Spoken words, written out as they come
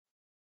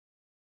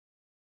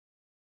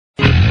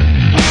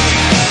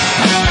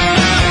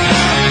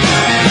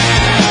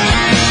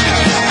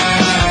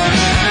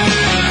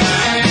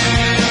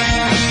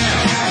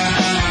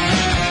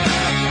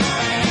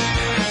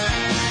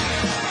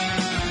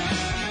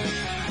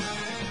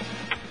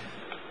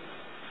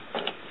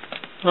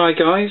Hi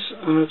guys,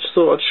 I just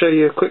thought I'd show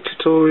you a quick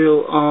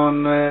tutorial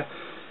on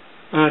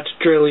how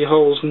to drill your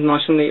holes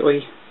nice and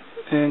neatly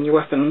in your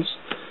weapons.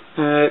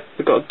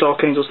 We've got a Dark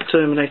Angels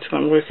Terminator that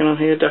I'm working on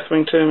here,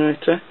 Deathwing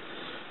Terminator,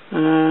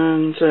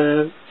 and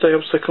they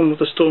obviously come with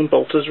the Storm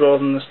Bolters rather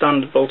than the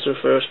standard bolter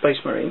for a Space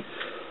Marine.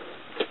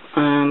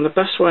 And the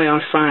best way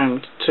I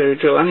found to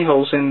drill any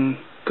holes in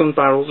gun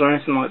barrels or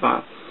anything like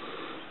that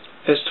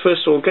is to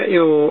first of all get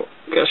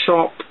a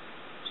sharp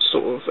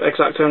sort of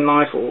X-Acto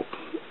knife or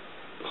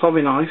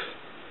hobby knife,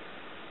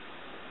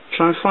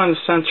 try and find the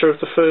centre of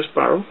the first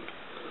barrel,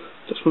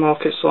 just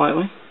mark it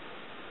slightly,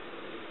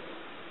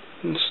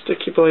 and stick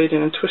your blade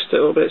in and twist it a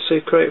little bit so you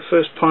create a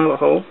first pilot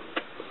hole.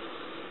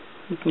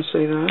 You can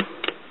see there.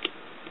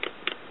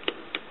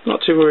 Not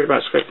too worried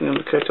about scraping the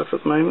undercoat off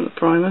at the moment, the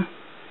primer,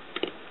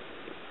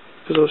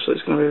 because obviously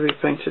it's going to be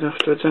repainted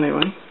afterwards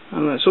anyway.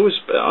 And I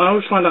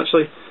always find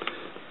actually,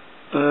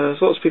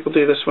 lots of people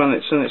do this when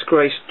it's in its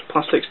grey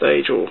plastic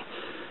stage or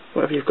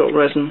whatever you've got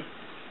resin.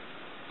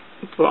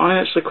 But I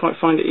actually quite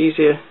find it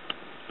easier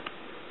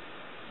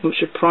once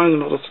you prime the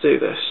model to do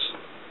this.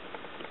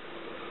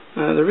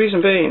 The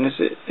reason being is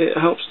it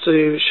helps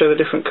to show the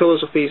different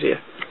colours up easier.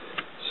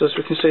 So as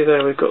we can see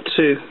there, we've got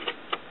two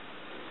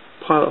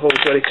pilot holes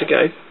ready to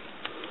go.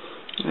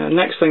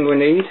 Next thing we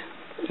need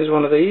is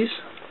one of these.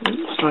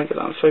 Let's try and get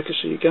that in focus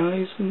for you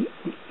guys. There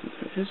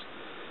it is.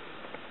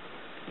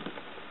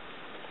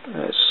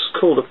 It's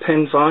called a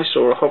pin vise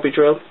or a hobby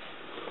drill.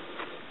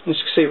 As you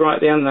can see right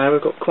at the end there,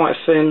 we've got quite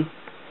a thin,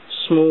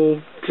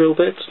 small drill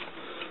bits.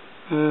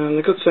 And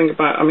the good thing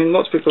about,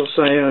 lots of people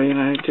say,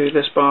 do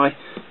this by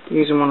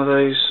using one of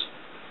those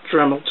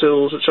Dremel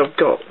tools, which I've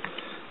got,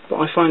 but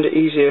I find it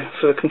easier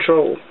for the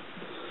control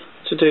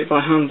to do it by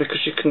hand because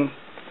you can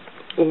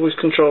always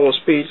control the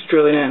speed of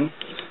drilling in.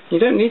 You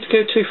don't need to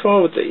go too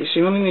far with these.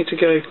 You only need to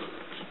go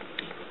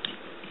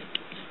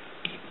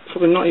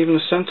probably not even a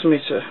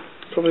centimetre,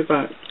 probably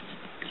about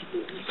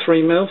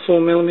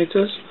 4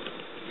 millimetres.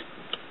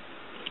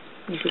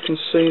 As we can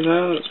see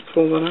there, let's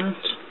pull that out.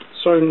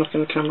 Sorry I'm knocking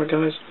the camera,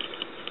 guys.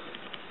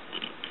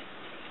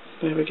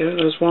 There we go,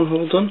 there's one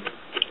hole done.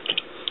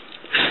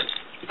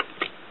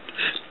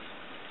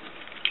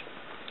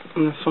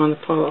 And then find the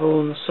pilot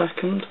hole in the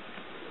second.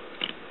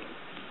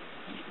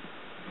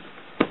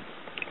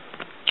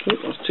 Oop,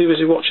 I was too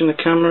busy watching the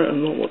camera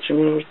and not watching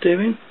what I was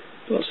doing.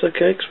 But that's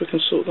okay, because we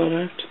can sort that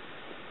out.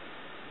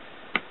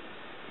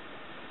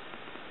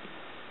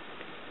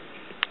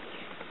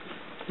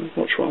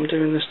 Watch what I'm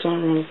doing this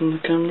time rather than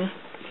the camera.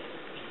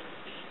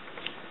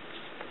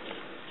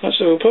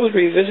 Actually, we'll probably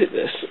revisit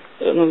this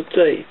at another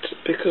date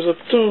because I've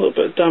done a little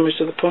bit of damage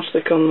to the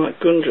plastic on that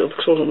gun drill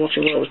because I wasn't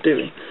watching what I was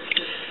doing.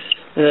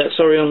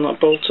 Sorry, on that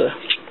bolter.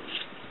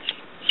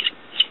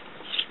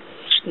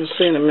 You'll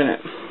see in a minute.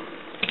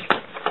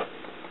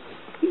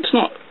 It's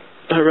not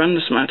a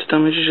horrendous amount of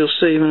damage, as you'll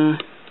see when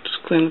I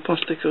just clean the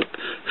plastic up.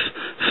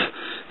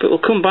 But we'll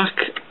come back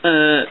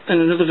in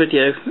another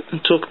video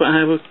and talk about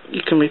how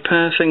you can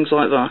repair things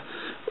like that,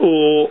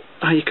 or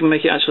how you can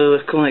make it actually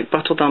look like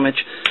battle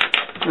damage.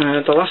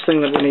 The last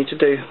thing that we need to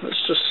do,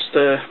 let's just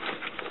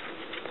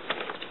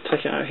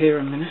take it out here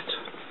a minute.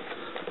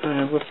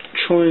 We'll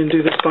try and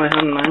do this by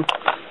hand now.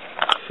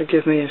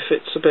 Forgive me if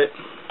it's a bit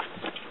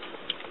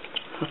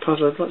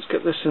haphazard. Let's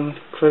get this in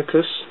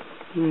focus.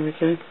 There we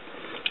go.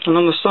 And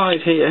on the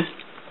side here,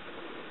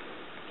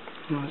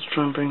 let's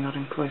try and bring that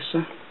in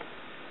closer.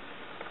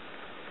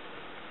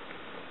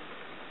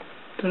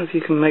 Don't know if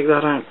you can make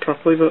that out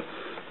properly, but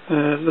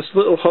there's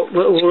little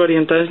already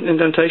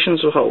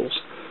indentations or holes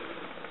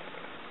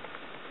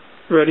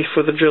ready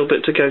for the drill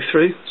bit to go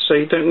through, so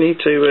you don't need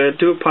to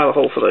do a pilot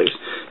hole for those,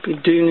 but you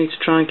do need to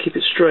try and keep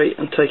it straight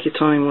and take your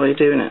time while you're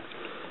doing it.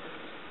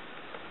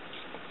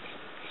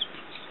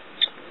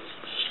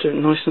 Just do it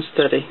nice and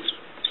steady.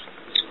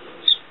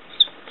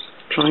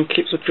 Try and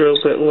keep the drill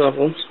bit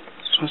level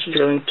as you're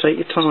drilling. Take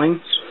your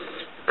time,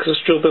 because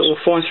this drill bit will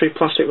fly through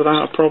plastic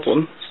without a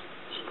problem.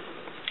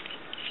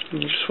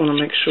 And you just want to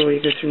make sure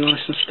you go through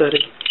nice and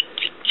steady.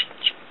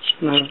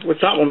 Now with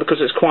that one, because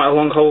it's quite a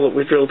long hole that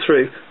we drilled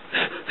through,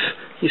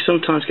 you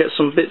sometimes get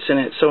some bits in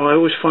it, so I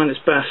always find it's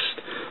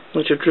best,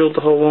 once you've drilled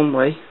the hole one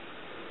way,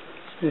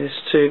 is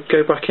to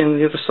go back in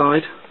the other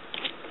side,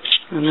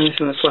 and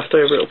anything that's left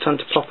over it'll tend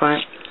to pop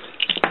out.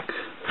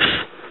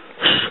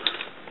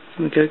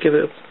 And go give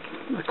it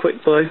a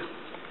quick blow.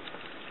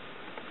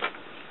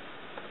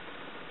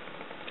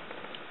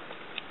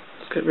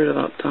 Get rid of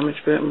that damaged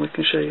bit and we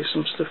can show you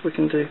some stuff we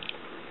can do.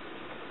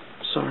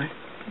 Sorry,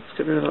 let's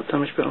get rid of that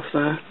damaged bit off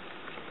there.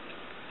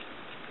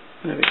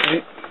 There we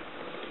go.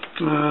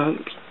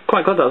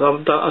 Quite glad that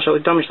I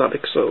actually damaged that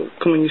because it'll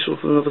come in useful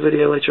for another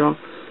video later on.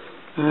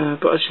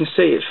 But as you can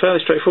see, it's fairly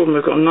straightforward.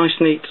 We've got a nice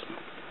neat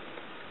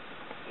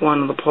line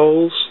of the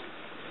poles.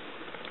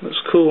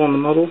 Looks cool on the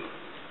model.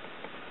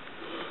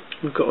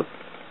 We've got a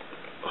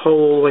hole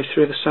all the way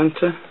through the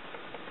centre.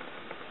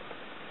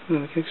 There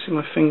we can see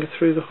my finger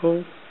through the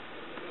hole.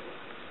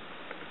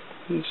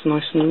 It's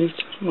nice and neat.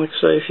 Like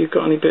I say, if you've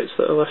got any bits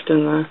that are left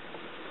in there,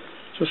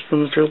 just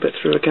run the drill bit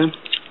through again.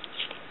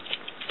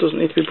 doesn't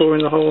need to be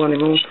boring the hole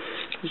anymore.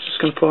 It's just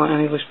going to pull out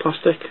any loose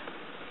plastic.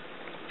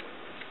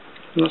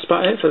 And that's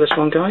about it for this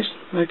one, guys.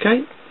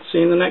 Okay, see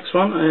you in the next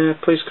one.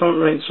 Please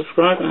comment, rate and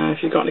subscribe.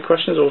 If you've got any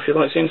questions or if you'd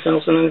like to see anything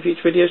else in any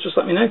future videos, just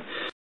let me know.